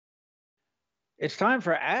It's time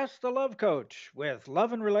for Ask the Love Coach with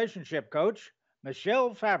love and relationship coach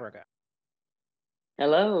Michele Fabrega.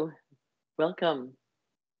 Hello, welcome.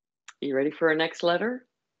 You ready for our next letter?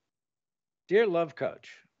 Dear Love Coach,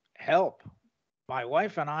 help. My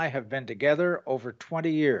wife and I have been together over 20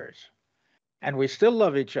 years, and we still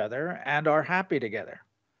love each other and are happy together.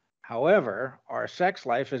 However, our sex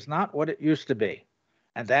life is not what it used to be,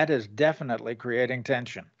 and that is definitely creating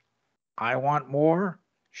tension. I want more,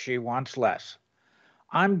 she wants less.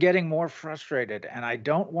 I'm getting more frustrated and I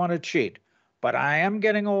don't want to cheat, but I am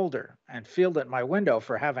getting older and feel that my window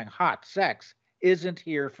for having hot sex isn't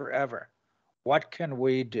here forever. What can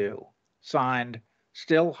we do? Signed,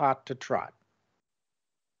 Still Hot to Trot.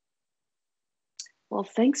 Well,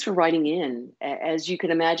 thanks for writing in. As you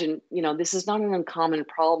can imagine, this is not an uncommon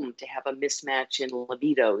problem to have a mismatch in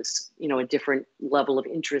libidos, a different level of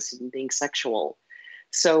interest in being sexual.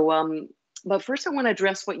 So, but first I want to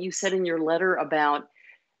address what you said in your letter about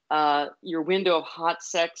your window of hot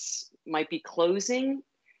sex might be closing.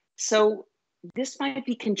 So this might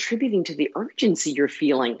be contributing to the urgency you're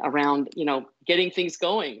feeling around, getting things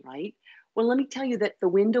going, right? Well, let me tell you that the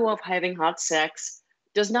window of having hot sex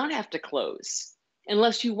does not have to close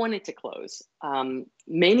unless you want it to close.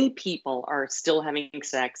 Many people are still having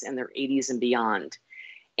sex in their 80s and beyond.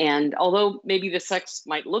 And although maybe the sex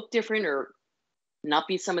might look different or not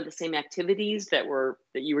be some of the same activities that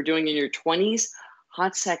you were doing in your 20s,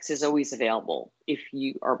 hot sex is always available if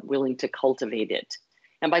you are willing to cultivate it.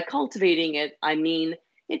 And by cultivating it, I mean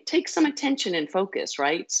it takes some attention and focus,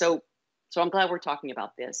 right? So I'm glad we're talking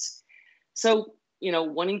about this. So,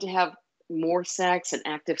 wanting to have more sex and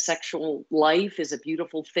active sexual life is a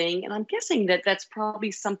beautiful thing. And I'm guessing that that's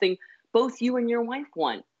probably something both you and your wife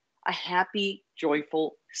want, a happy,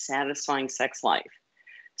 joyful, satisfying sex life.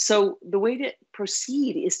 So the way to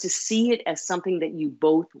proceed is to see it as something that you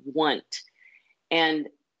both want. And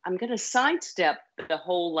I'm going to sidestep the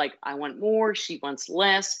whole, I want more, she wants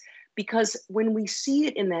less, because when we see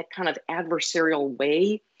it in that kind of adversarial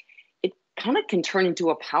way, it kind of can turn into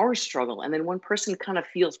a power struggle. And then one person kind of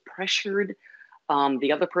feels pressured.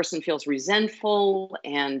 The other person feels resentful.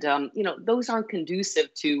 And, those aren't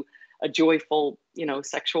conducive to a joyful,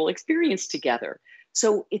 sexual experience together.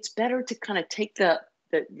 So it's better to kind of take the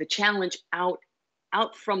challenge out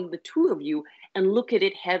from the two of you and look at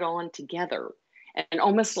it head on together. And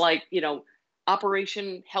almost like,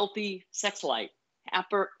 Operation Healthy Sex Life,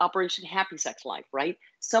 Operation Happy Sex Life, right?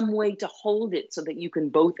 Some way to hold it so that you can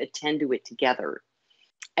both attend to it together.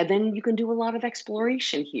 And then you can do a lot of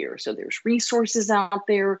exploration here. So there's resources out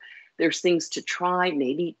there. There's things to try,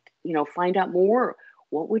 maybe, find out more.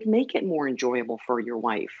 What would make it more enjoyable for your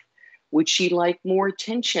wife? Would she like more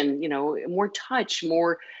attention, more touch,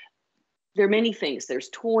 more? There are many things. There's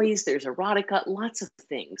toys, there's erotica, lots of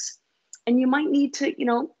things. And you might need to,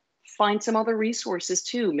 find some other resources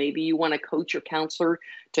too. Maybe you want a coach or counselor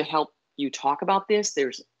to help you talk about this.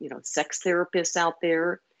 There's, sex therapists out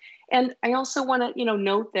there. And I also want to,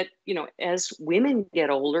 note that, as women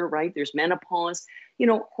get older, right, there's menopause,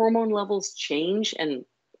 hormone levels change and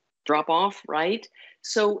drop off, right?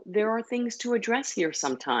 So there are things to address here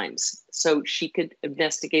sometimes. So she could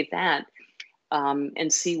investigate that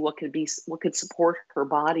and see what could support her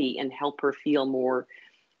body and help her feel more,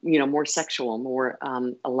 more sexual, more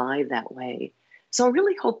alive that way. So I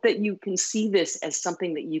really hope that you can see this as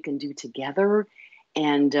something that you can do together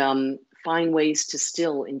and find ways to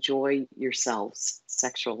still enjoy yourselves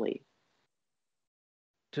sexually.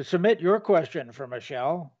 To submit your question for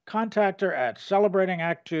Michele, contact her at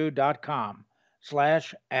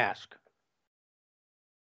celebratingact2.com/ask.